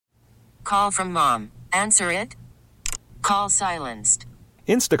call from mom. Answer it. Call silenced.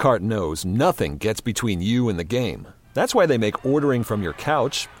 Instacart knows nothing gets between you and the game. That's why they make ordering from your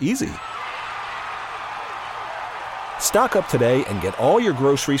couch easy. Stock up today and get all your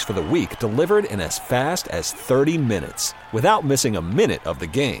groceries for the week delivered in as fast as 30 minutes without missing a minute of the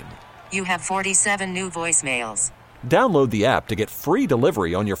game. You have 47 new voicemails. Download the app to get free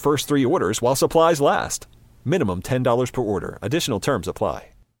delivery on your first 3 orders while supplies last. Minimum $10 per order. Additional terms apply.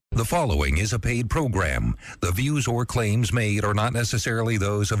 The following is a paid program. The views or claims made are not necessarily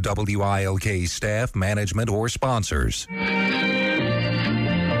those of WILK's staff, management, or sponsors.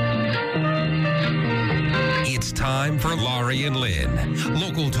 It's time for Laurie and Lynn.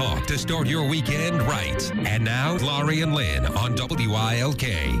 Local talk to start your weekend right. And now, Laurie and Lynn on WILK.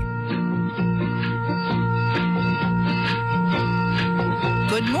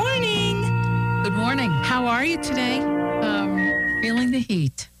 Good morning. Good morning. How are you today? Feeling the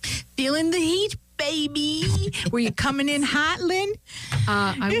heat. Feeling the heat, baby. Were you coming in hot, Lynn?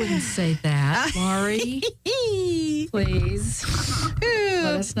 I wouldn't say that, Laurie. Please.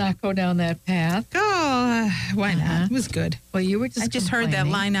 Let us not go down that path. Oh, why not? It was good. Well, you were just I just heard that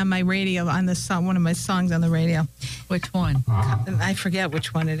line on my radio, on the song, one of my songs on the radio. Which one? I forget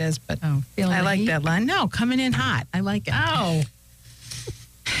which one it is, but I like that line. No, coming in hot. I like it. Oh.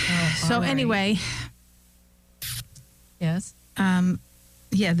 So right. Anyway. Yes?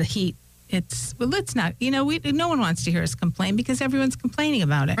 Yeah, the heat. Let's not, no one wants to hear us complain because everyone's complaining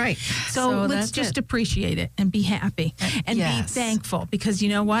about it. Right. So let's just appreciate it and be happy and be thankful because you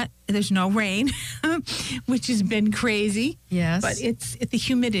know what? There's no rain, which has been crazy. Yes. But the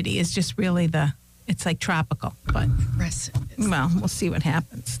humidity is just really it's like tropical. But well, we'll see what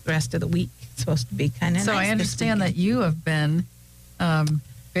happens the rest of the week. It's supposed to be kind of nice. So I understand that you have been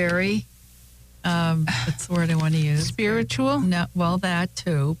very, what's the word I want to use? Spiritual? No, well, that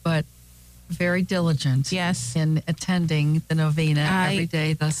too, but very diligent. Yes. In attending the novena every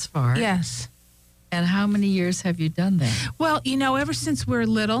day thus far. Yes. And how many years have you done that? Well, ever since we're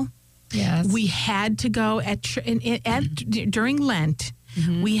little, yes, we had to go during Lent.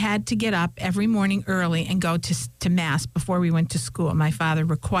 Mm-hmm. We had to get up every morning early and go to Mass before we went to school. My father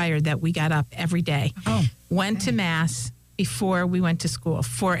required that we got up every day. Went to Mass before we went to school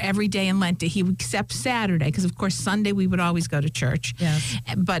for every day in Lent. He would except Saturday, because of course Sunday we would always go to church. Yes.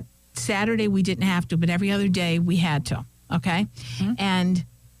 But Saturday we didn't have to, but every other day we had to. Okay? Mm-hmm. And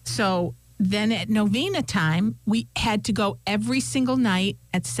so then at novena time, we had to go every single night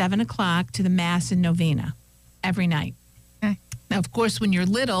at 7 o'clock to the Mass and novena. Every night. Okay. Now, of course, when you're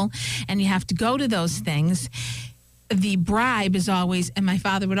little and you have to go to those things, the bribe is always, and my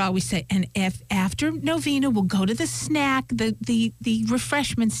father would always say, and if after novena, we'll go to the snack, the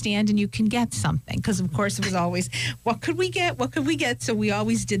refreshment stand, and you can get something. Because, of course, it was always, what could we get? What could we get? So we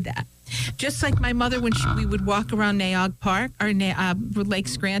always did that. Just like my mother, when we would walk around Naog Park, or Lake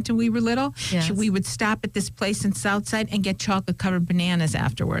Scranton, we were little, we would stop at this place in Southside and get chocolate-covered bananas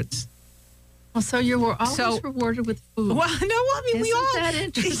afterwards. Well, so you were always rewarded with food. Well, no, I mean, Isn't that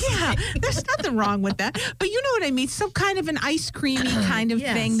interesting? Yeah, there's nothing wrong with that. But you know what I mean? Some kind of an ice creamy kind of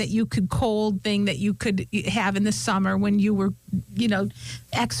thing that you could have in the summer when you were,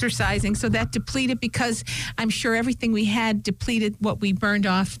 exercising. So that depleted, because I'm sure everything we had depleted what we burned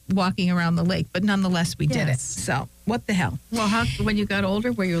off walking around the lake. But nonetheless, we did it. So what the hell? Well, when you got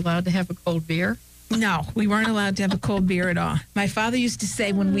older, were you allowed to have a cold beer? No, we weren't allowed to have a cold beer at all. My father used to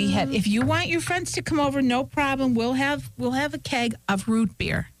say when we had, if you want your friends to come over, no problem. We'll have a keg of root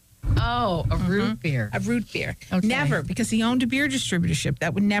beer. Oh, a root beer. A root beer. Okay. Never, because he owned a beer distributorship.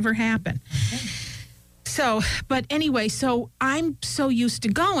 That would never happen. Okay. So, but anyway, so I'm so used to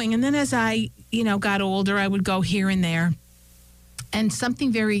going. And then as I, got older, I would go here and there. And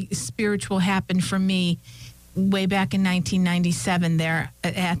something very spiritual happened for me way back in 1997 there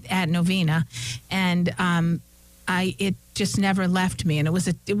at novena, and it just never left me, and it was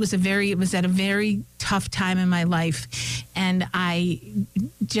at a very tough time in my life, and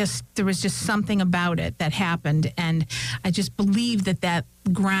there was just something about it that happened, and I just believe that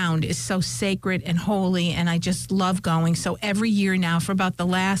ground is so sacred and holy, and I just love going. So every year now, for about the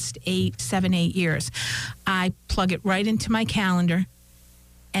last 8 years, I plug it right into my calendar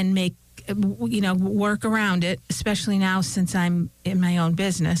and make work around it, especially now since I'm in my own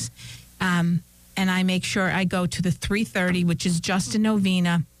business. And I make sure I go to the 3:30, which is just a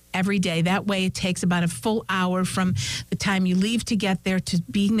novena, every day. That way it takes about a full hour from the time you leave to get there to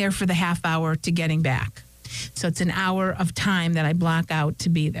being there for the half hour to getting back. So it's an hour of time that I block out to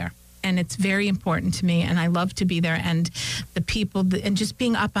be there. And it's very important to me, and I love to be there. And the people, and just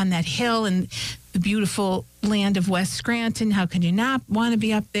being up on that hill and the beautiful land of West Scranton. How can you not want to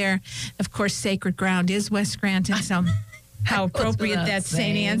be up there? Of course, sacred ground is West Scranton, so how appropriate that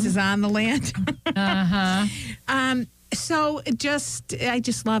St. Anne's is on the land. So I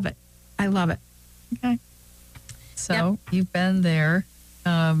just love it. I love it. Okay. So you've been there.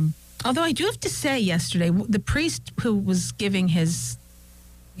 Although I do have to say, yesterday, the priest who was giving his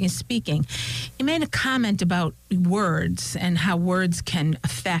speaking, he made a comment about words and how words can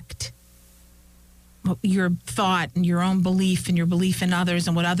affect your thought and your own belief and your belief in others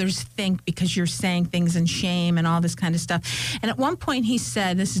and what others think because you're saying things in shame and all this kind of stuff. And at one point he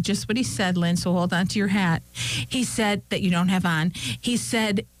said, this is just what he said, Lynn, so hold on to your hat. He said, that you don't have on, he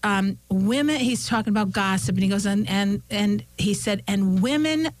said, women, he's talking about gossip, and he goes, and he said, and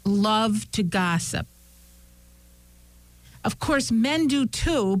women love to gossip. Of course, men do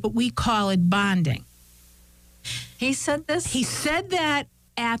too, but we call it bonding. He said this? He said that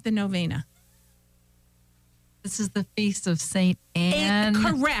at the novena. This is the feast of St. Anne.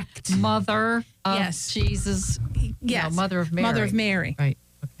 Correct. Mother of Jesus. Yes. No, Mother of Mary. Mother of Mary. Right.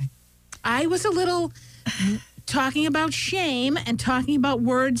 Okay. I was a little talking about shame and talking about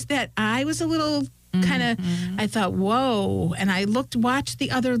words that I was a little kind of, I thought, whoa. And I watched the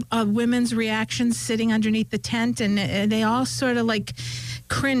other women's reactions sitting underneath the tent, and they all sort of like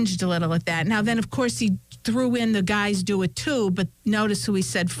cringed a little at that. Now then, of course, he threw in the guys do it too, but notice who he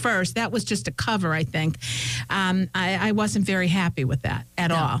said first. That was just a cover, I think. I wasn't very happy with that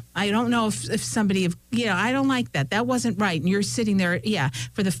at all. I don't know if somebody, I don't like that. That wasn't right. And you're sitting there,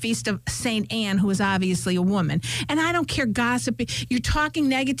 for the feast of St. Anne, who is obviously a woman. And I don't care gossip. You're talking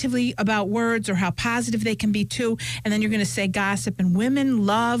negatively about words or how positive they can be too, and then you're going to say gossip, and women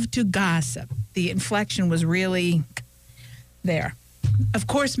love to gossip. The inflection was really there. Of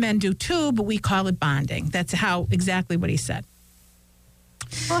course, men do too, but we call it bonding. That's exactly what he said.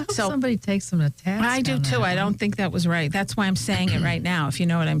 Well, I hope somebody takes him to task. I do too. I don't think that was right. That's why I'm saying it right now, if you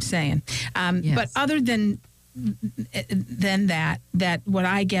know what I'm saying. Yes. But other than that what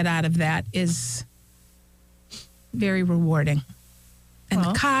I get out of that is very rewarding. And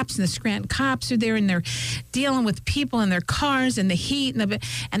the cops and the Scranton cops are there, and they're dealing with people in their cars and the heat,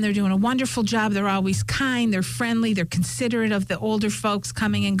 and they're doing a wonderful job. They're always kind, they're friendly, they're considerate of the older folks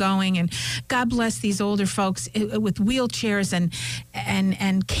coming and going. And God bless these older folks with wheelchairs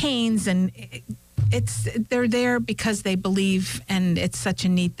and canes, and they're there because they believe, and it's such a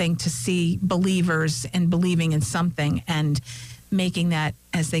neat thing to see believers and believing in something and making that,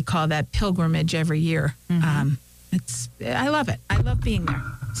 as they call that, pilgrimage every year. I love it. I love being there.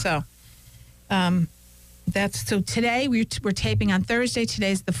 So, so today we're taping on Thursday.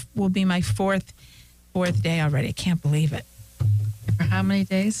 Today's will be my fourth day already. I can't believe it. For how many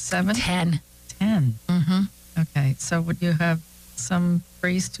days? 7? 10. 10. Mm-hmm. Okay. So would you have some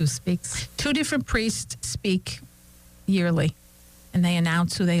priest who speaks? 2 different priests speak yearly, and they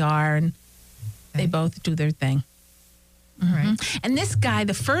announce who they are, and they both do their thing. All right. And this guy,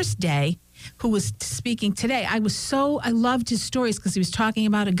 the first day, who was speaking today, I loved his stories, because he was talking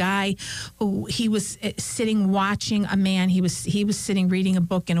about a guy who he was sitting watching a man. He was sitting reading a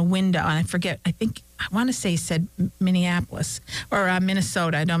book in a window, and I want to say he said Minneapolis or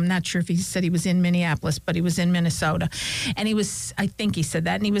Minnesota. I'm not sure if he said he was in Minneapolis, but he was in Minnesota. And I think he said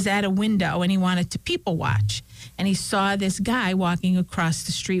that, and he was at a window, and he wanted to people watch. And he saw this guy walking across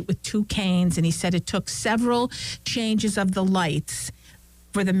the street with 2 canes, and he said it took several changes of the lights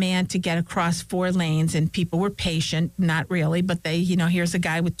for the man to get across 4 lanes, and people were patient, not really, but they, here's a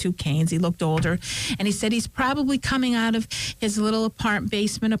guy with 2 canes. He looked older, and he said he's probably coming out of his little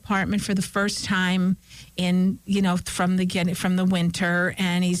basement apartment for the first time in, from the winter,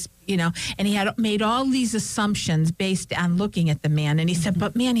 and he's, and he had made all these assumptions based on looking at the man. And he said,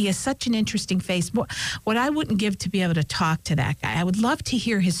 but man, he has such an interesting face. What I wouldn't give to be able to talk to that guy. I would love to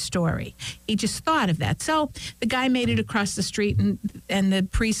hear his story. He just thought of that. So the guy made it across the street, and the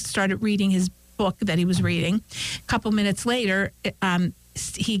priest started reading his book that he was reading. A couple minutes later,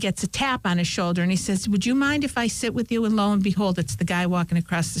 he gets a tap on his shoulder, and he says, would you mind if I sit with you? And lo and behold, it's the guy walking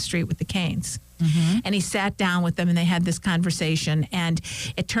across the street with the canes. And he sat down with them, and they had this conversation. And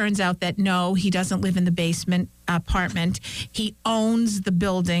it turns out that no, he doesn't live in the basement apartment. He owns the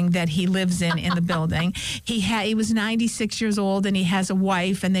building that he lives in the building. He was 96 years old, and he has a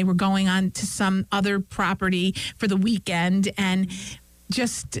wife, and they were going on to some other property for the weekend, and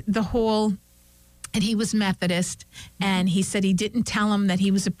just the whole. And he was Methodist, and he said he didn't tell him that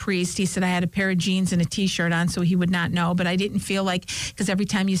he was a priest. He said, I had a pair of jeans and a T-shirt on, so he would not know. But I didn't feel like, because every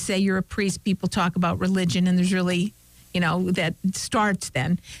time you say you're a priest, people talk about religion, and there's really, that starts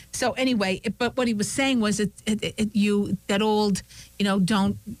then. So anyway, but what he was saying was that old,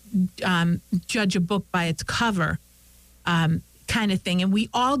 don't judge a book by its cover kind of thing. And we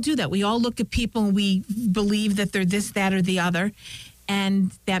all do that. We all look at people and we believe that they're this, that, or the other.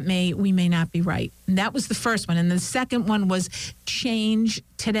 And we may not be right. And that was the first one. And the second one was change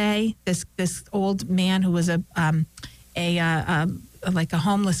today. This old man who was like a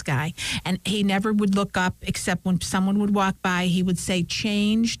homeless guy, and he never would look up except when someone would walk by. He would say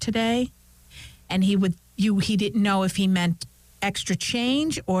change today, and he didn't know if he meant extra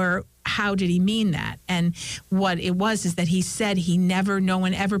change or how did he mean that. And what it was is that he said no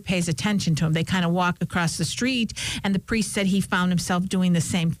one ever pays attention to him. They kind of walk across the street, and the priest said he found himself doing the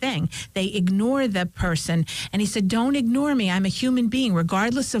same thing. They ignore the person, and he said, don't ignore me. I'm a human being.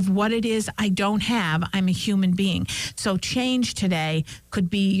 Regardless of what it is I don't have, I'm a human being. So change today could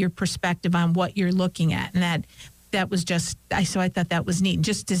be your perspective on what you're looking at. And that was so I thought that was neat.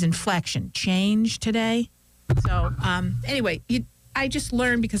 Just as inflection, change today. So anyway, I just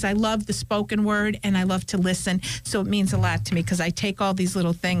learned because I love the spoken word and I love to listen. So it means a lot to me because I take all these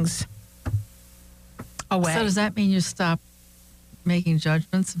little things away. So does that mean you stop making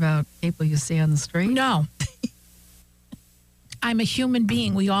judgments about people you see on the street? No. I'm a human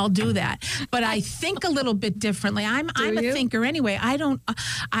being. We all do that. But I think a little bit differently. I'm a thinker anyway.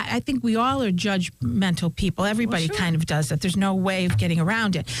 I think we all are judgmental people. Everybody kind of does that. There's no way of getting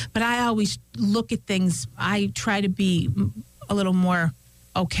around it. But I always look at things. I try to be a little more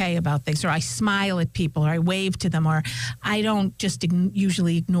okay about things, or I smile at people, or I wave to them, or I don't just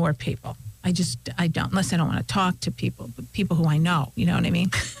usually ignore people. I don't, unless I don't want to talk to people, but people who I know, you know what I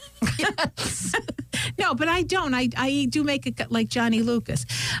mean? Yes. No, but I don't. I do make it like Johnny Lucas.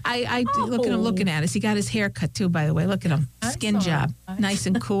 I look at him looking at us. He got his hair cut too, by the way. Look at him. Skin job. Nice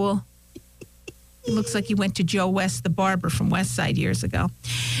and cool. He looks like he went to Joe West, the barber from West Side years ago.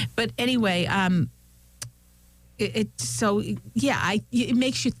 But anyway, it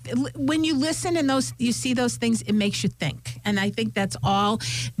makes you, when you listen and you see those things, it makes you think. And I think that's all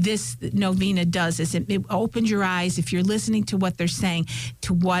this novena does, is it opens your eyes, if you're listening to what they're saying,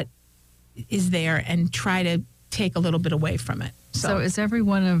 to what is there, and try to take a little bit away from it. So is every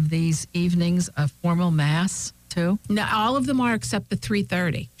one of these evenings a formal mass too? No, all of them are except the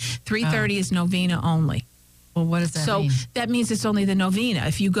 3:30. 3:30 is novena only. Well, what does that mean? So that means it's only the novena.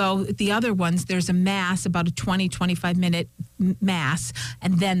 If you go the other ones, there's a mass, about a 20, 25-minute mass,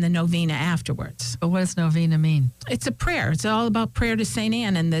 and then the novena afterwards. But what does novena mean? It's a prayer. It's all about prayer to St.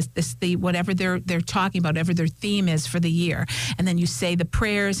 Anne and the whatever they're talking about, whatever their theme is for the year. And then you say the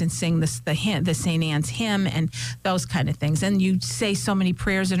prayers and sing the St. Anne's hymn and those kind of things. And you say so many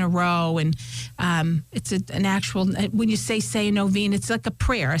prayers in a row, and it's an actual, when you say a novena, it's like a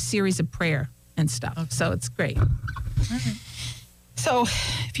prayer, a series of prayer and stuff. Okay. So it's great. All right. So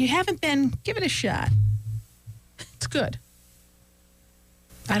if you haven't been, give it a shot. It's good.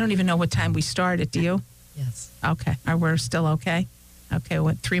 I don't even know what time we started. Do you? Yes. Okay. We're still okay? Okay.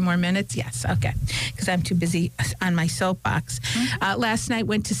 What, 3 more minutes? Yes. Okay. Because I'm too busy on my soapbox. Mm-hmm. Last night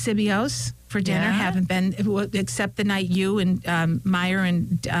went to Sibio's for dinner. Yeah. Haven't been, except the night you and Meyer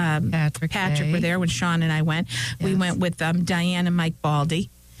and Patrick were there when Sean and I went. Yes. We went with Diane and Mike Baldy.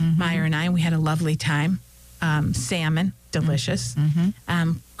 Mm-hmm. Meyer and I, we had a lovely time. Salmon, delicious.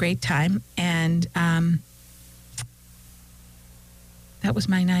 Mm-hmm. Great time. And that was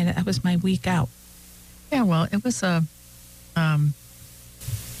my night. That was my week out. Yeah, well, it was a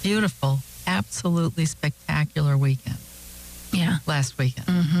beautiful, absolutely spectacular weekend. Yeah. Last weekend.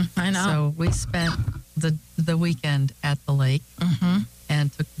 Mm-hmm. I know. So we spent the weekend at the lake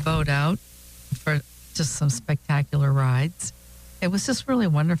and took the boat out for just some spectacular rides. It was just really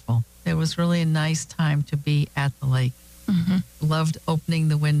wonderful. It was really a nice time to be at the lake. Mm-hmm. Loved opening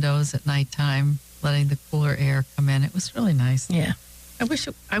the windows at nighttime, letting the cooler air come in. It was really nice. Yeah. I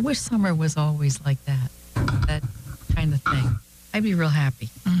wish summer was always like that kind of thing. I'd be real happy.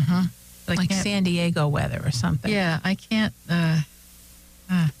 Mm-hmm. Like San Diego weather or something. Yeah, I can't. The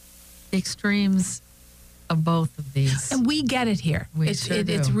extremes of both of these. And we get it here.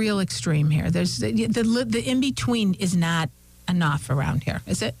 It's real extreme here. There's the in between is not enough around here,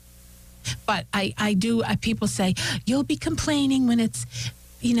 is it? But people say, you'll be complaining when it's,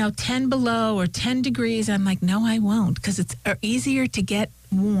 10 below or 10 degrees. I'm like, no, I won't, because it's easier to get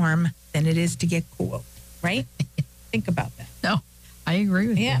warm than it is to get cool, right? Think about that. No, I agree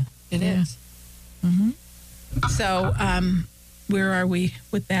with you. Yeah, it is. Mm-hmm. So where are we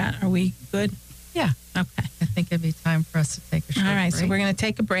with that? Are we good? Yeah. Okay. I think it'd be time for us to take a short break. All right, so we're going to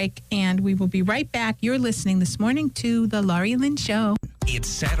take a break, and we will be right back. You're listening this morning to The Laurie Lynn Show. It's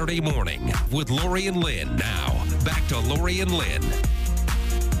Saturday morning with Laurie and Lynn. Now, back to Laurie and Lynn.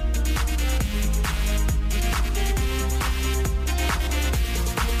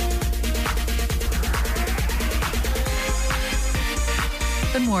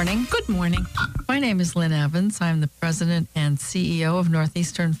 Good morning. Good morning. My name is Lynn Evans. I'm the president and CEO of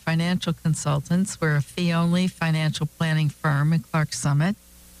Northeastern Financial Consultants. We're a fee-only financial planning firm in Clark Summit.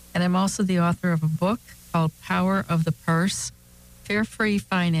 And I'm also the author of a book called Power of the Purse, Fear-Free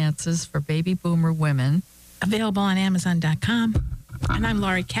Finances for Baby Boomer Women. Available on Amazon.com. And I'm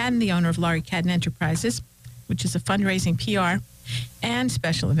Laurie Cadden, the owner of Laurie Cadden Enterprises, which is a fundraising PR and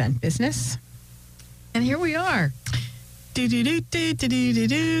special event business. And here we are. Do.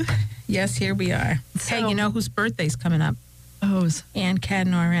 Yes, here we are. So- Hey, you know whose birthday's coming up? Who's? Ann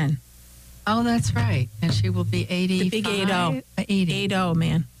Cadden RN. Oh, that's right. And she will be 80. The big 80. 80. 80,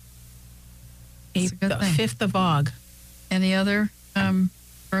 man. That's a good The thing. 5th of Aug. Any other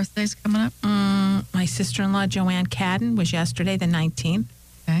birthdays coming up? My sister-in-law, Joanne Cadden, was yesterday, the 19th.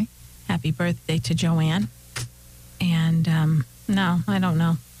 Okay. Happy birthday to Joanne. And, no, I don't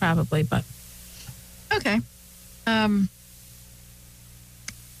know. Probably, but. Okay.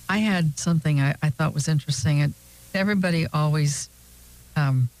 I had something I thought was interesting. Everybody always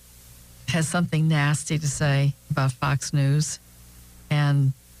has something nasty to say about Fox News.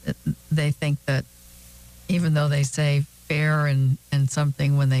 And they think that even though they say fair and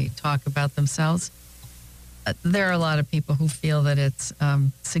something when they talk about themselves, there are a lot of people who feel that it's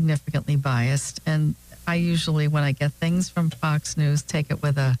significantly biased. And I usually, when I get things from Fox News, take it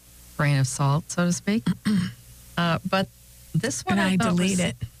with a grain of salt, so to speak. But this one, And I delete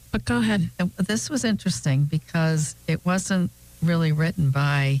it. But go ahead. This was interesting because it wasn't really written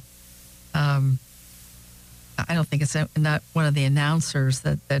by, I don't think it's not one of the announcers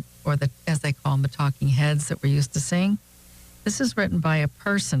that or the, as they call them, the talking heads that we're used to seeing. This is written by a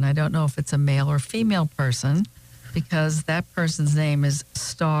person. I don't know if it's a male or female person because that person's name is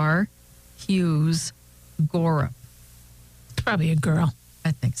Star Hughes Gorup. It's probably a girl.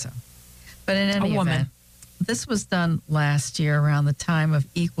 I think so. But in any woman. event, this was done last year around the time of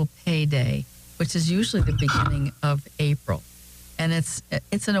Equal Pay Day, which is usually the beginning of April. And it's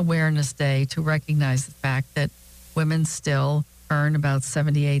an awareness day to recognize the fact that women still earn about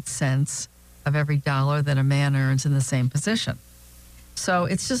 78 cents of every dollar that a man earns in the same position. So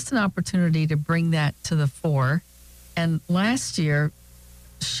it's just an opportunity to bring that to the fore. And last year,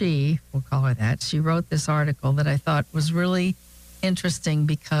 we'll call her that, she wrote this article that I thought was really interesting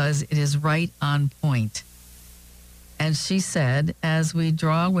because it is right on point. And she said, as we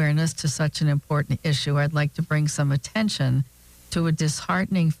draw awareness to such an important issue, I'd like to bring some attention to a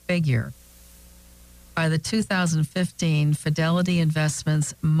disheartening figure by the 2015 Fidelity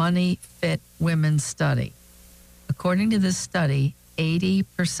Investments Money Fit Women Study. According to this study,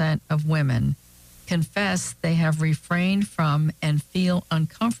 80% of women confess they have refrained from and feel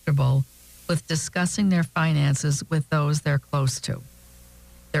uncomfortable with discussing their finances with those they're close to.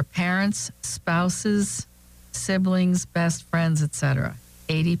 Their parents, spouses, siblings, best friends, etc.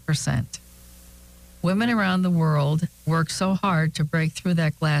 80%. Women around the world work so hard to break through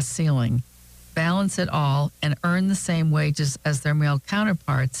that glass ceiling, balance it all, and earn the same wages as their male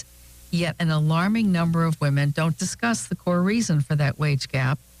counterparts, yet an alarming number of women don't discuss the core reason for that wage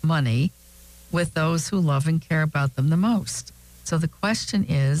gap, money, with those who love and care about them the most. So the question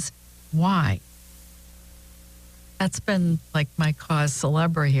is, why? That's been like my cause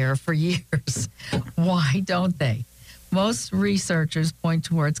célèbre here for years. Why don't they? Most researchers point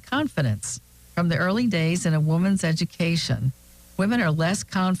towards confidence. From the early days in a woman's education, women are less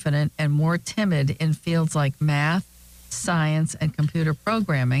confident and more timid in fields like math, science, and computer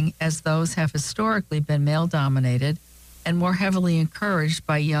programming, as those have historically been male-dominated and more heavily encouraged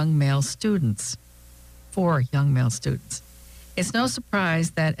by young male students. For young male students. It's no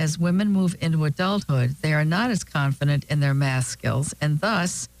surprise that as women move into adulthood, they are not as confident in their math skills and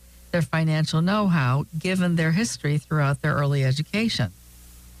thus their financial know-how, given their history throughout their early education.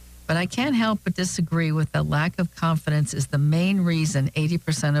 But I can't help but disagree with that lack of confidence is the main reason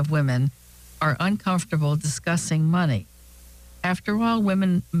 80% of women are uncomfortable discussing money. After all,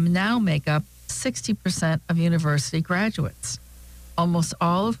 women now make up 60% of university graduates, almost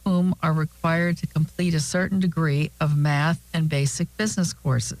all of whom are required to complete a certain degree of math and basic business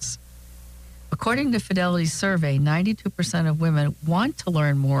courses. According to Fidelity's survey, 92% of women want to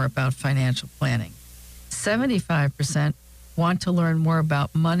learn more about financial planning. 75% want to learn more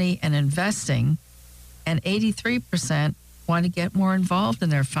about money and investing, and 83% want to get more involved in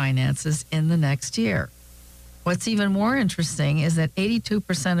their finances in the next year. What's even more interesting is that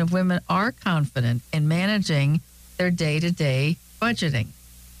 82% of women are confident in managing their day-to-day budgeting.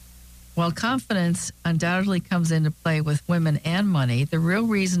 While confidence undoubtedly comes into play with women and money, the real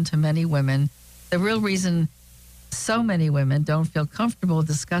reason so many women don't feel comfortable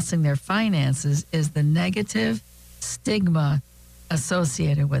discussing their finances is the negative stigma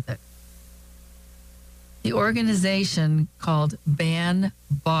associated with it. The organization called Ban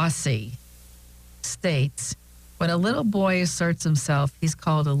Bossy states, when a little boy asserts himself, he's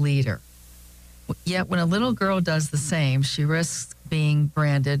called a leader. Yet when a little girl does the same, she risks being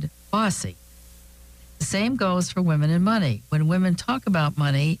branded bossy. The same goes for women and money. When women talk about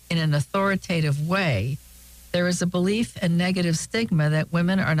money in an authoritative way, there is a belief and negative stigma that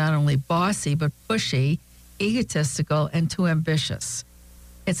women are not only bossy, but pushy, egotistical, and too ambitious.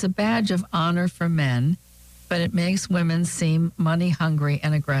 It's a badge of honor for men, but it makes women seem money hungry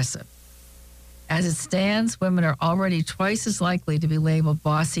and aggressive. As it stands, women are already twice as likely to be labeled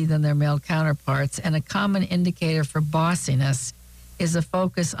bossy than their male counterparts, and a common indicator for bossiness is a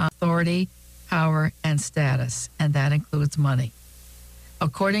focus on authority, power, and status, and that includes money.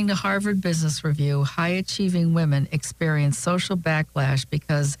 According to Harvard Business Review, high-achieving women experience social backlash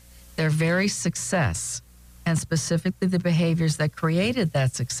because their very success, and specifically the behaviors that created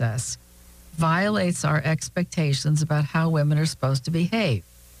that success, violates our expectations about how women are supposed to behave.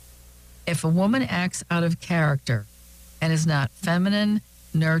 If a woman acts out of character and is not feminine,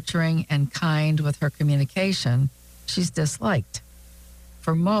 nurturing, and kind with her communication, she's disliked.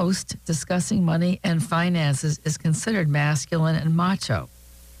 For most, discussing money and finances is considered masculine and macho,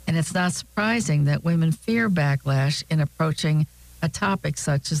 and it's not surprising that women fear backlash in approaching a topic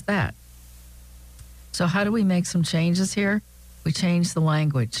such as that. So how do we make some changes here? We change the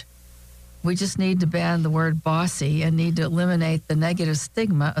language. We just need to ban the word bossy and need to eliminate the negative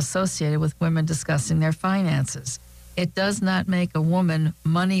stigma associated with women discussing their finances. It does not make a woman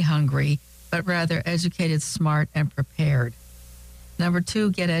money hungry, but rather educated, smart, and prepared. Number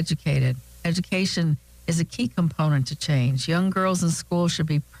 2, get educated. Education is a key component to change. Young girls in school should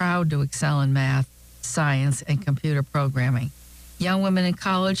be proud to excel in math, science, and computer programming. Young women in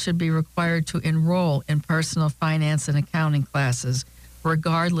college should be required to enroll in personal finance and accounting classes,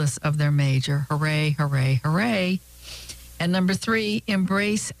 regardless of their major. Hooray, hooray, hooray. And number 3,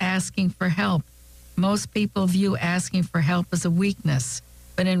 embrace asking for help. Most people view asking for help as a weakness,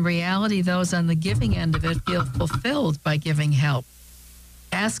 but in reality, those on the giving end of it feel fulfilled by giving help.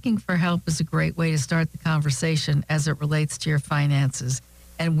 Asking for help is a great way to start the conversation as it relates to your finances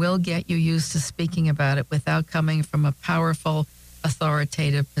and will get you used to speaking about it without coming from a powerful,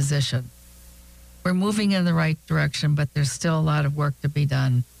 authoritative position. We're moving in the right direction, but there's still a lot of work to be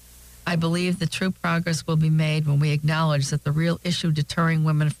done. I believe the true progress will be made when we acknowledge that the real issue deterring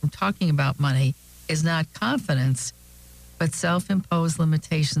women from talking about money is not confidence, but self-imposed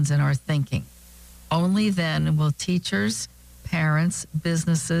limitations in our thinking. Only then will teachers, parents,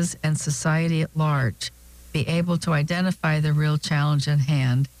 businesses, and society at large be able to identify the real challenge at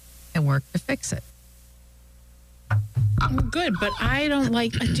hand and work to fix it. Good, but I don't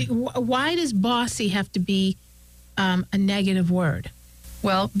like. Why does bossy have to be a negative word?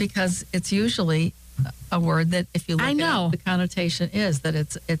 Well, because it's usually a word that, if you look I know. at it, the connotation is that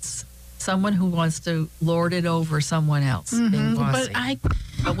it's someone who wants to lord it over someone else, being bossy.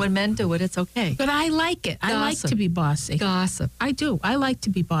 But when men do it, it's okay. But I like it. I like to be bossy. Gossip. I do. I like to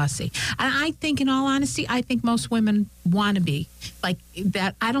be bossy. And I think, in all honesty, I think most women want to be like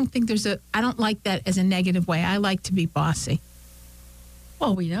that. I don't like that as a negative way. I like to be bossy.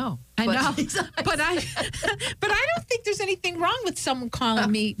 Well, we know. I know. But I don't think there's anything wrong with someone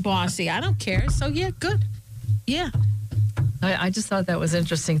calling me bossy. I don't care. So, yeah, good. Yeah. I just thought that was an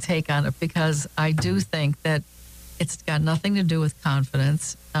interesting take on it, because I do think that it's got nothing to do with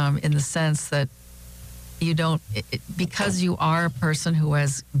confidence, in the sense that you don't, because you are a person who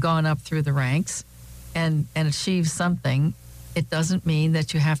has gone up through the ranks and achieved something, it doesn't mean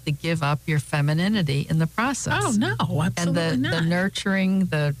that you have to give up your femininity in the process. Oh, no, absolutely and not. the nurturing,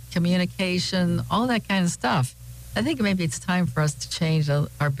 the communication, all that kind of stuff. I think maybe it's time for us to change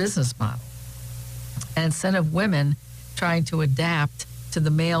our business model. And instead of women trying to adapt to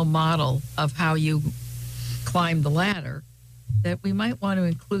the male model of how you climb the ladder, that we might want to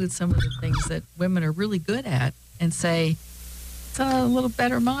include some of the things that women are really good at and say, it's a little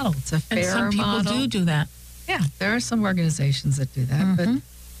better model. It's a fairer model. And some people do that. Yeah, there are some organizations that do that. But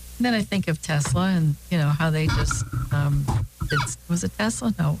then I think of Tesla and, how they just, was it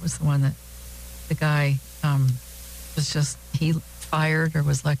Tesla? No, it was the one that the guy he fired or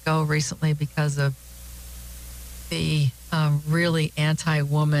was let go recently because of the really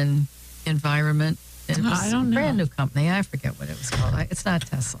anti-woman environment. It was I don't know. A brand new company. I forget what it was called. It's not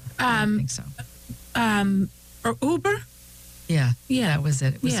Tesla. I don't think so. Or Uber? Yeah. Yeah. That was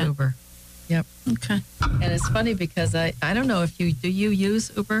it. It was Yeah. Uber. Yep. Okay. And it's funny because I don't know if do you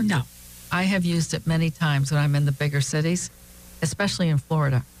use Uber? No. I have used it many times when I'm in the bigger cities, especially in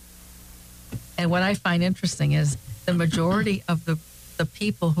Florida. And what I find interesting is the majority of the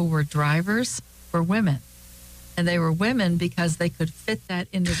people who were drivers were women. And they were women because they could fit that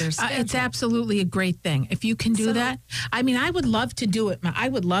into their schedule. It's absolutely a great thing. If you can do that. I mean, I would love to do it. I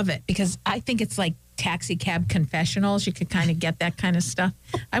would love it because I think it's like taxi cab confessionals. You could kind of get that kind of stuff.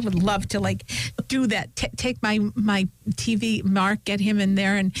 I would love to like do that. Take my TV, Mark, get him in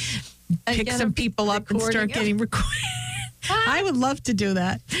there and pick some people up and start getting recorded. I would love to do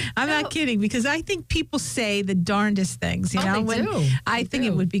that. I'm not kidding because I think people say the darndest things, you know. I think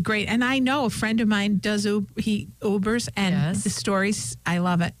it would be great. And I know a friend of mine does Ubers and the stories, I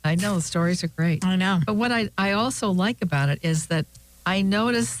love it. I know the stories are great. I know. But what I also like about it is that I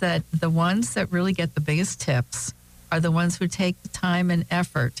notice that the ones that really get the biggest tips are the ones who take the time and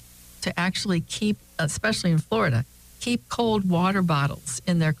effort to actually keep, especially in Florida, keep cold water bottles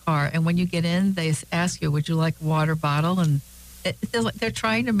in their car. And when you get in, they ask you, would you like a water bottle? And they're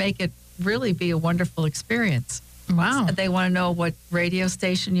trying to make it really be a wonderful experience. Wow. So they want to know what radio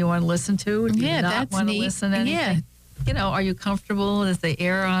station you want to listen to. Do you not want to listen to anything? Yeah. You know, are you comfortable? Is the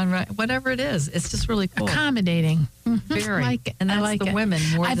air on? Right? Whatever it is. It's just really cool. Accommodating. Very. Like it. And that's like the it. women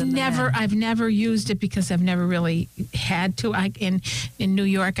more than the men. I've never used it because I've never really had to. In New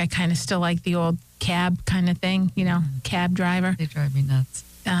York, I kind of still like the old cab kind of thing, you know, cab driver. They drive me nuts.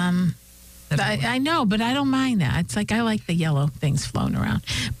 I know, but I don't mind that. It's like I like the yellow things floating around.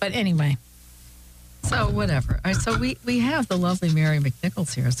 But anyway. So whatever. All right, so we have the lovely Mary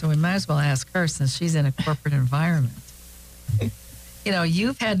McNichols here, so we might as well ask her since she's in a corporate environment. You know,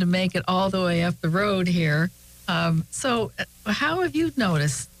 you've had to make it all the way up the road here. So how have you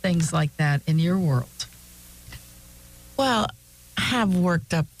noticed things like that in your world? Well, I have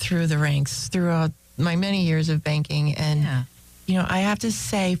worked up through the ranks throughout my many years of banking. And, you know, I have to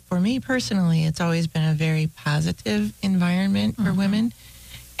say, for me personally, it's always been a very positive environment for women.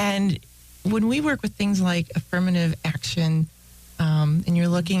 And when we work with things like affirmative action, and you're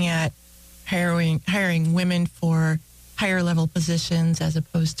looking at hiring women for higher level positions as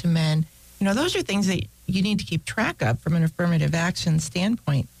opposed to men, you know, those are things that you need to keep track of from an affirmative action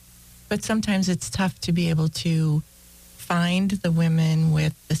standpoint. But sometimes it's tough to be able to find the women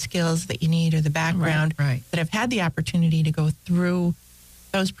with the skills that you need or the background that have had the opportunity to go through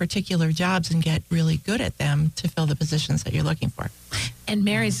those particular jobs and get really good at them to fill the positions that you're looking for. And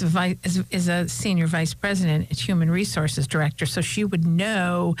Mary's is a senior vice president and human resources director, so she would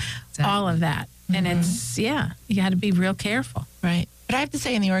know all of that. And it's, you got to be real careful. Right. But I have to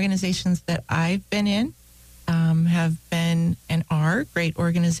say, in the organizations that I've been in, have been and are great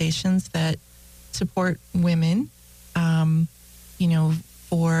organizations that support women, you know,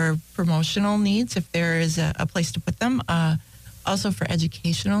 for promotional needs, if there is a place to put them, also for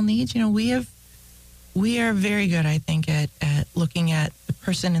educational needs. You know, we are very good, I think, at looking at the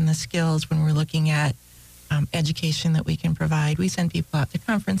person and the skills when we're looking at education that we can provide. We send people out to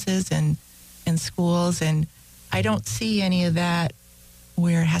conferences and schools, and I don't see any of that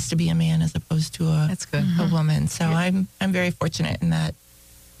where it has to be a man as opposed to a woman. So I'm very fortunate in that,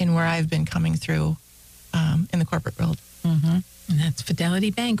 in where I've been coming through in the corporate world. And that's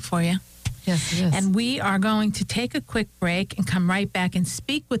Fidelity Bank for you. Yes, it is. And we are going to take a quick break and come right back and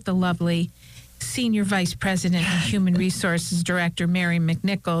speak with the lovely Senior Vice President and Human Resources Director, Mary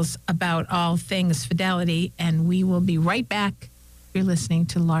McNichols, about all things Fidelity. And we will be right back. You're listening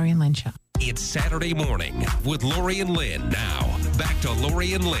to Laurie and Lynn Show. It's Saturday morning with Laurie and Lynn. Now, back to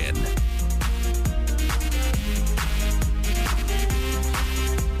Laurie and Lynn.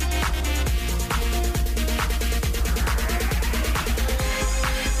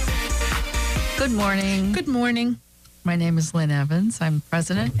 Good morning. Good morning. My name is Lynn Evans. I'm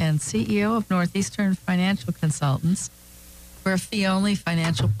president and CEO of Northeastern Financial Consultants. We're a fee-only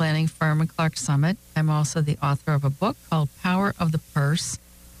financial planning firm in Clark Summit. I'm also the author of a book called Power of the Purse,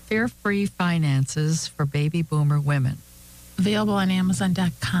 Fear-Free Finances for Baby Boomer Women. Available on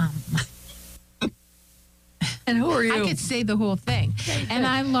Amazon.com. And who are you? I could say the whole thing. And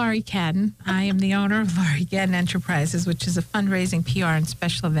I'm Laurie Cadden. I am the owner of Laurie Cadden Enterprises, which is a fundraising, PR, and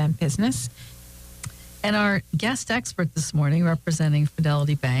special event business. And our guest expert this morning, representing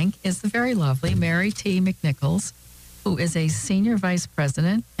Fidelity Bank, is the very lovely Mary T. McNichols, who is a senior vice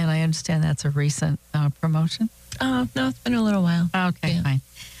president. And I understand that's a recent promotion. No, it's been a little while. Okay, fine.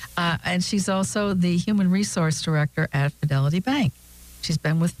 And she's also the human resource director at Fidelity Bank. She's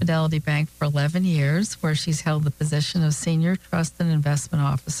been with Fidelity Bank for 11 years, where she's held the position of senior trust and investment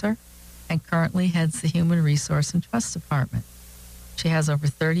officer and currently heads the human resource and trust department. She has over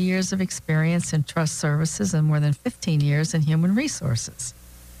 30 years of experience in trust services and more than 15 years in human resources.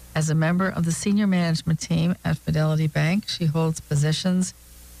 As a member of the senior management team at Fidelity Bank, she holds positions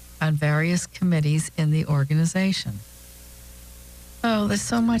on various committees in the organization. Oh, there's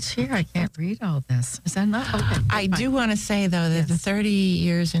so much here. I can't read all this. Is that enough? Okay. I do want to say, though, that Yes. the 30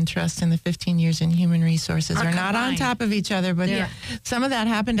 years in trust and the 15 years in human resources Are are not on combined. top of each other, but Yeah. some of that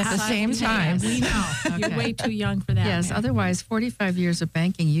happened at the same time. We know. You're Okay. way too young for that. Yes, Mary. otherwise 45 years of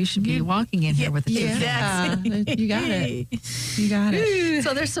banking, you should be walking in here with a tooth. Yeah, you got it. You got it.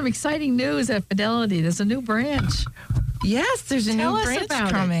 So there's some exciting news at Fidelity. There's a new branch. Yes, there's a Tell new us branch about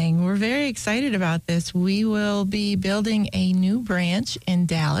it. coming. We're very excited about this. We will be building a new branch in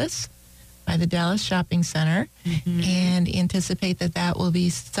Dallas by the Dallas Shopping Center and anticipate that will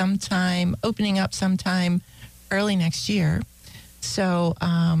be opening up sometime early next year. So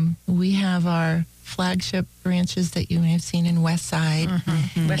we have our flagship branches that you may have seen in West Side.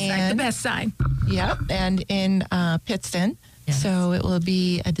 West side, the And- best side. Yep, and in Pittston. Yes. So it will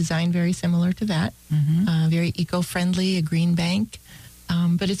be a design very similar to that, very eco-friendly, a green bank.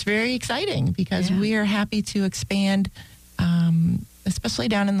 But it's very exciting because Yeah. we are happy to expand, especially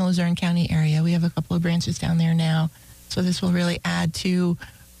down in the Luzerne County area. We have a couple of branches down there now. So this will really add to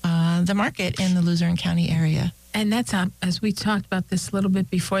the market in the Luzerne County area. And that's, as we talked about this a little bit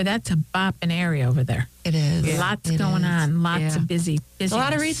before, that's a bopping area over there. It is. Lots It going is. on, lots Yeah. of busy. There's a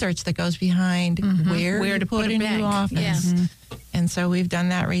lot of research that goes behind where Where you to put put a a new bank. office. Yeah. And so we've done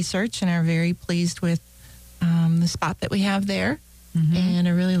that research and are very pleased with the spot that we have there and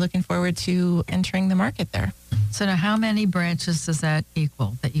are really looking forward to entering the market there. So now how many branches does that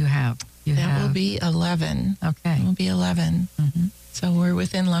equal that you have? That will be 11. Okay. It will be 11. So we're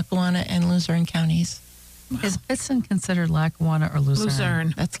within Lackawanna and Luzerne counties. Is Pittston considered Lackawanna or Luzerne?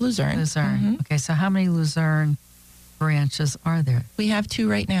 Luzerne. That's Luzerne. Luzerne. Okay, so how many Luzerne branches are there? We have 2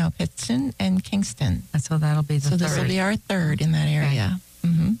 right now, Pittston and Kingston. And so that'll be the So third. this will be our 3rd in that area.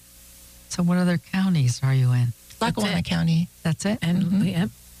 So what other counties are you in? Lackawanna it. County. That's it? And yep.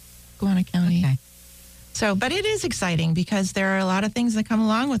 Lackawanna County. Okay. So, but it is exciting because there are a lot of things that come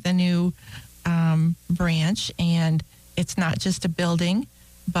along with a new branch, and it's not just a building,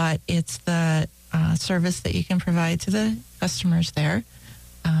 but it's the service that you can provide to the customers there.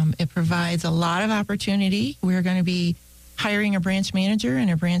 It provides a lot of opportunity. We're going to be hiring a branch manager and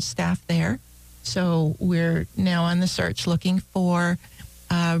a branch staff there. So we're now on the search looking for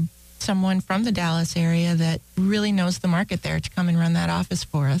someone from the Dallas area that really knows the market there to come and run that office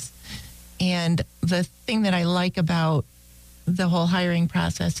for us. And the thing that I like about the whole hiring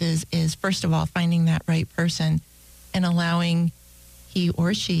process is first of all, finding that right person and allowing he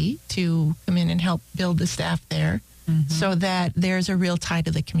or she to come in and help build the staff there so that there's a real tie to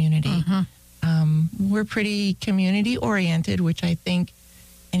the community. We're pretty community oriented, which I think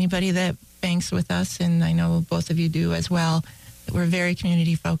anybody that banks with us, and I know both of you do as well, that we're very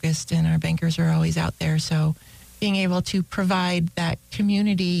community focused and our bankers are always out there. So being able to provide that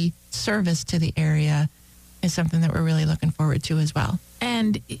community service to the area is something that we're really looking forward to as well.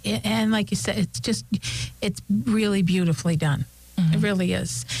 And like you said, it's really beautifully done. It really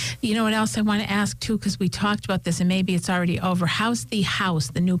is. You know what else I want to ask too, because we talked about this and maybe it's already over. How's the house,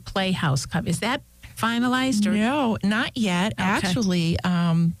 the new playhouse? Is that finalized? Or? No, not yet. Okay. Actually,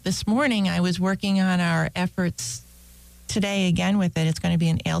 this morning I was working on our efforts today again with it. It's going to be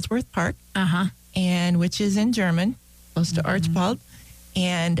in Aylesworth Park, and which is in German, close to Archibald.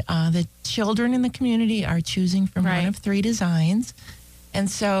 And the children in the community are choosing from one of 3 designs. And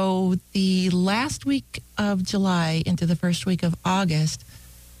so the last week of July into the first week of August,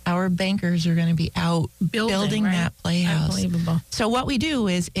 our bankers are going to be out building right? that playhouse. Unbelievable. So So what we do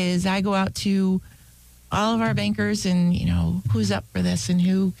is I go out to all of our bankers and, who's up for this and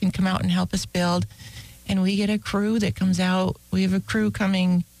who can come out and help us build. And we get a crew that comes out. We have a crew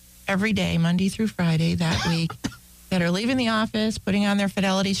coming every day, Monday through Friday that week, that are leaving the office, putting on their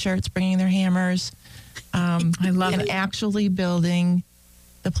Fidelity shirts, bringing their hammers, I love and it. actually building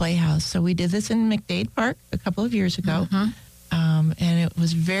the playhouse. So we did this in McDade Park a couple of years ago, and it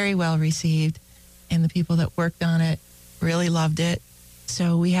was very well received, and the people that worked on it really loved it.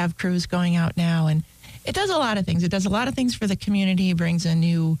 So we have crews going out now, and it does a lot of things. It does a lot of things for the community. It brings a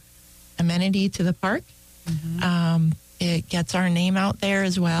new amenity to the park. It gets our name out there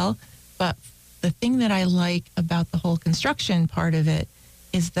as well. But the thing that I like about the whole construction part of it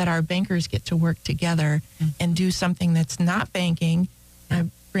is that our bankers get to work together and do something that's not banking. I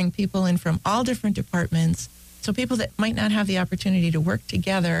bring people in from all different departments. So people that might not have the opportunity to work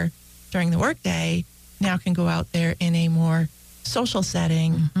together during the workday now can go out there in a more social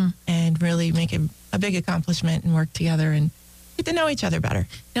setting and really make a big accomplishment and work together and get to know each other better.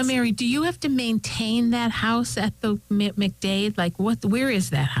 Now, Mary, do you have to maintain that house at the McDade? Like, where is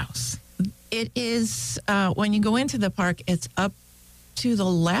that house? It is, when you go into the park, it's up to the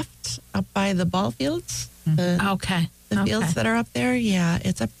left, up by the ball fields. Okay. The fields that are up there. Yeah,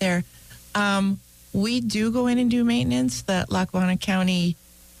 it's up there. We do go in and do maintenance. The Lackawanna County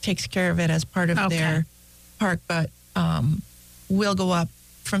takes care of it as part of their park, but we'll go up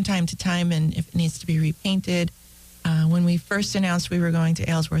from time to time, and if it needs to be repainted. When we first announced we were going to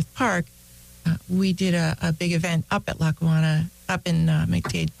Aylesworth Park, we did a big event up at Lackawanna, up in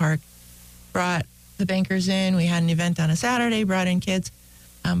McDade Park. Brought the bankers in. We had an event on a Saturday, brought in kids.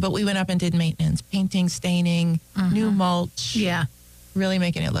 But we went up and did maintenance, painting, staining, new mulch. Yeah. Really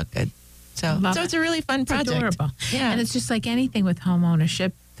making it look good. So it's a really fun project. Adorable. Yeah. And it's just like anything with home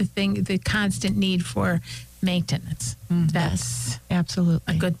ownership, the constant need for maintenance. That's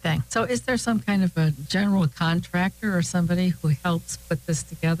absolutely a good thing. So is there some kind of a general contractor or somebody who helps put this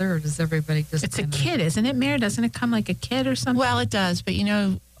together, or does everybody just... It's a kit, isn't it, Mary? Doesn't it come like a kit or something? Well, it does. But,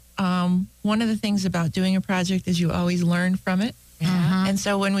 one of the things about doing a project is you always learn from it. Yeah. And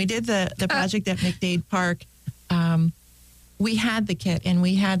so when we did the project at McDade Park, we had the kit and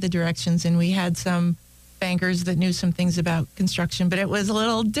we had the directions and we had some bankers that knew some things about construction, but it was a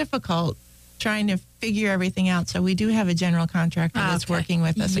little difficult trying to figure everything out. So we do have a general contractor that's working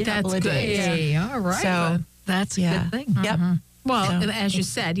with us a couple of days. Hey, all right. So that's a good thing. Yep. Well, as you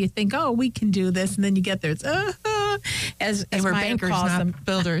said, you think, oh, we can do this, and then you get there, it's as we're Meyer bankers, calls not them,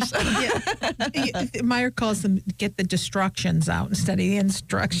 builders. Meyer calls them get the destructions out instead of the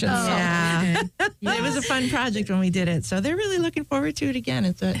instructions. Oh. Yeah. It was a fun project when we did it, so they're really looking forward to it again.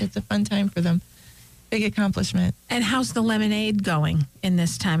 It's a fun time for them. Big accomplishment. And how's the lemonade going in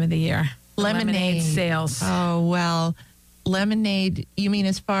this time of the year? Lemonade sales. Oh, well, lemonade, you mean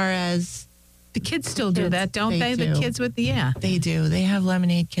as far as... The kids still do that, don't they? Do. The kids with the, They do. They have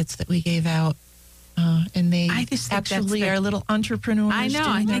lemonade kits that we gave out. And they I just think actually are little entrepreneurs. I know.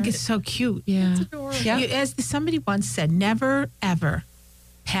 I think it's so cute. Yeah. It's adorable. Yeah. As somebody once said, never, ever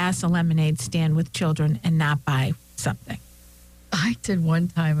pass a lemonade stand with children and not buy something. I did one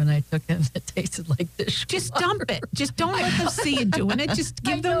time and I took it and it tasted like this. Just dump it. Just don't let them see you doing it. Just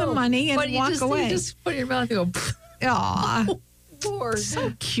give them the money and walk away. You just put it in your mouth and go, Aw. Lord.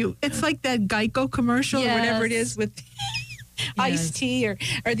 So cute. It's like that Geico commercial or whatever it is with iced tea or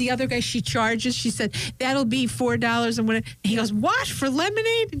the other guy she charges. She said, that'll be $4 and whatever. And he goes, what? For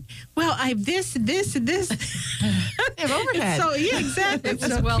lemonade? And, well, I have this and this and this. They have overhead. So, yeah, exactly. It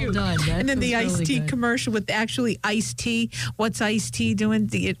was so well cute. done. And then the was iced really tea good. commercial with actually iced tea. What's iced tea doing?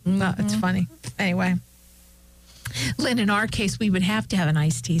 It's funny. Anyway. Lynn, in our case, we would have to have an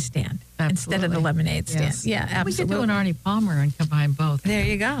iced tea stand instead of the lemonade stand. Yes. Yeah, absolutely. We could do an Arnie Palmer and combine both. There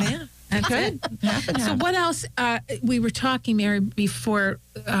you go. Yeah. That's Good. it. So what else? We were talking, Mary, before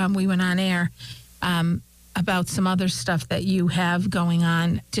we went on air about some other stuff that you have going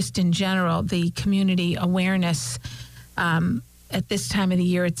on, just in general, the community awareness. At this time of the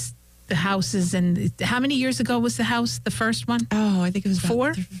year, it's the houses. And how many years ago was the house, the first one? Oh, I think it was about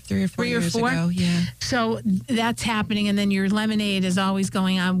 4? 3 or 4 3 or years 4? ago. Yeah. So that's happening, and then your lemonade is always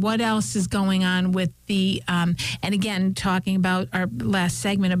going on. What else is going on with the? And again, talking about our last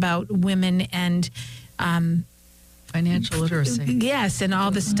segment about women and Financial literacy. yes, and all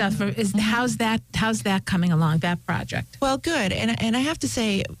the stuff. How's that coming along? That project? Well, good. And I have to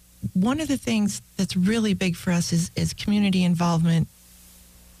say, one of the things that's really big for us is community involvement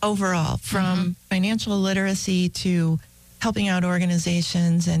overall, from financial literacy to helping out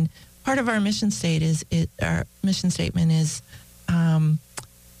organizations. And part of our mission statement is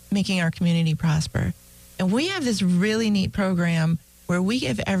making our community prosper. And we have this really neat program where we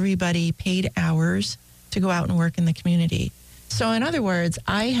give everybody paid hours to go out and work in the community. So in other words,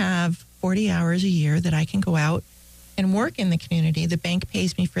 I have 40 hours a year that I can go out and work in the community. The bank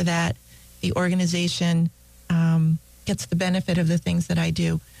pays me for that. The organization gets the benefit of the things that I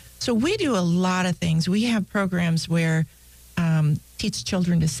do. So we do a lot of things. We have programs where teach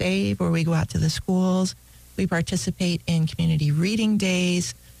children to save, where we go out to the schools. We participate in community reading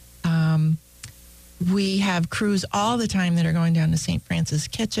days. We have crews all the time that are going down to St. Francis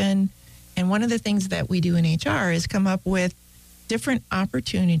Kitchen. And one of the things that we do in HR is come up with different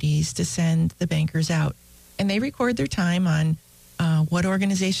opportunities to send the bankers out. And they record their time on what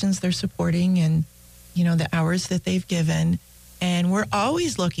organizations they're supporting and, the hours that they've given. And we're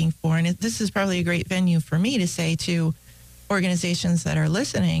always looking for, and this is probably a great venue for me to say to organizations that are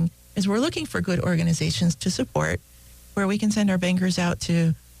listening, is we're looking for good organizations to support where we can send our bankers out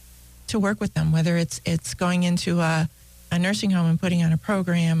to work with them, whether it's going into a nursing home and putting on a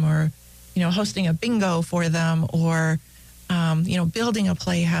program, or, hosting a bingo for them, or building a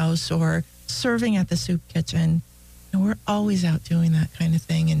playhouse or serving at the soup kitchen. We're always out doing that kind of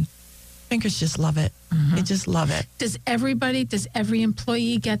thing, and bankers just love it. They just love it. Does every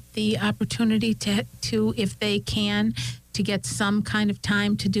employee get the opportunity to, if they can, to get some kind of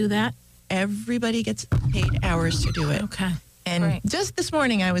time to do that? Everybody gets paid hours to do it. Okay. And just this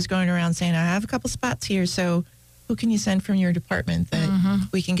morning, I was going around saying, I have a couple spots here, so who can you send from your department that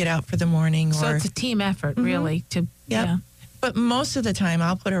we can get out for the morning? So it's a team effort, really. Yeah. But most of the time,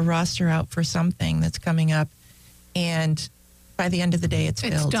 I'll put a roster out for something that's coming up, and by the end of the day, it's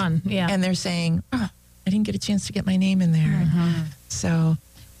filled. It's done, yeah. And they're saying, I didn't get a chance to get my name in there. So, well,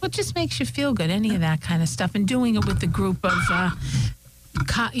 it just makes you feel good, any of that kind of stuff. And doing it with the group of,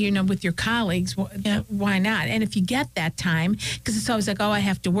 with your colleagues, why not? And if you get that time, because it's always like, I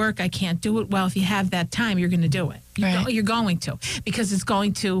have to work, I can't do it. Well, if you have that time, you're going to do it. You're going to, because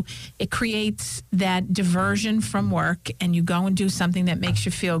it creates that diversion from work, and you go and do something that makes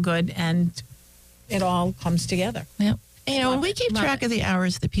you feel good, and it all comes together. Yep. We keep track of the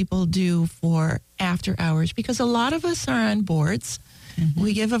hours that people do for after hours, because a lot of us are on boards.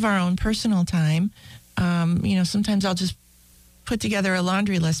 We give of our own personal time. Sometimes I'll just put together a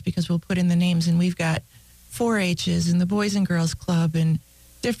laundry list, because we'll put in the names, and we've got 4-H's and the Boys and Girls Club and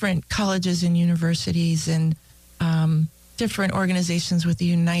different colleges and universities and different organizations with the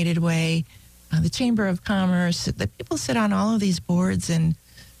United Way, the Chamber of Commerce. The people sit on all of these boards and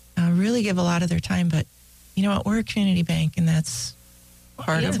really give a lot of their time. But you know what? We're a community bank, and that's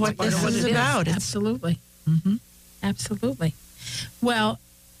part of what this is about. Absolutely. Absolutely. Well,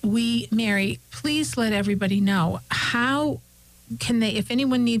 Mary, please let everybody know, how can they, if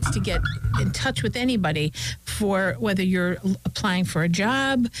anyone needs to get in touch with anybody for whether you're applying for a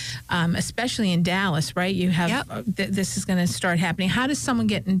job, especially in Dallas, right? You have, this is going to start happening. How does someone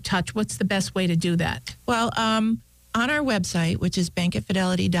get in touch? What's the best way to do that? Well, on our website, which is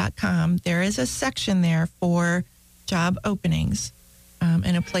bankatfidelity.com, there is a section there for job openings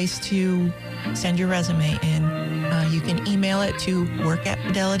and a place to send your resume in. You can email it to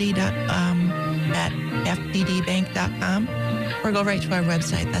work@fidelity.fddbank.com or go right to our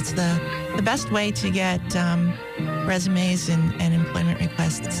website. That's the best way to get resumes and employment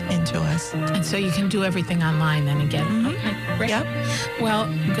requests into us. And so you can do everything online then again. Okay, great. Yep. Well,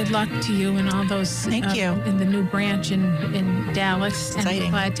 good luck to you and all those. Thank you. In the new branch in Dallas. Exciting.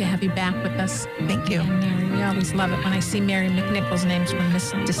 And glad to have you back with us. Thank you. And Mary, we always love it when I see Mary McNichol's names from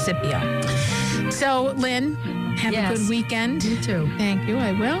Mississippi. So, Lynn, have a good weekend. You too. Thank you.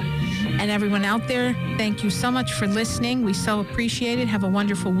 I will. And everyone out there, thank you so much for listening. We so appreciate it. Have a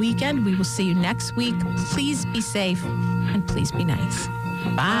wonderful weekend. We will see you next week. Please be safe and please be nice.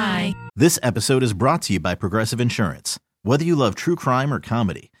 Bye. This episode is brought to you by Progressive Insurance. Whether you love true crime or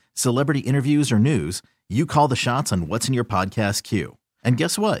comedy, celebrity interviews or news, you call the shots on what's in your podcast queue. And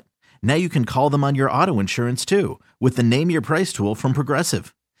guess what? Now you can call them on your auto insurance too, with the Name Your Price tool from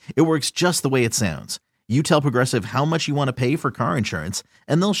Progressive. It works just the way it sounds. You tell Progressive how much you want to pay for car insurance,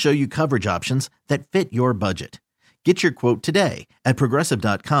 and they'll show you coverage options that fit your budget. Get your quote today at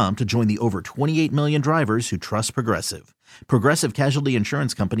Progressive.com to join the over 28 million drivers who trust Progressive. Progressive Casualty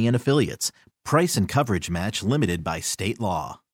Insurance Company and Affiliates. Price and coverage match limited by state law.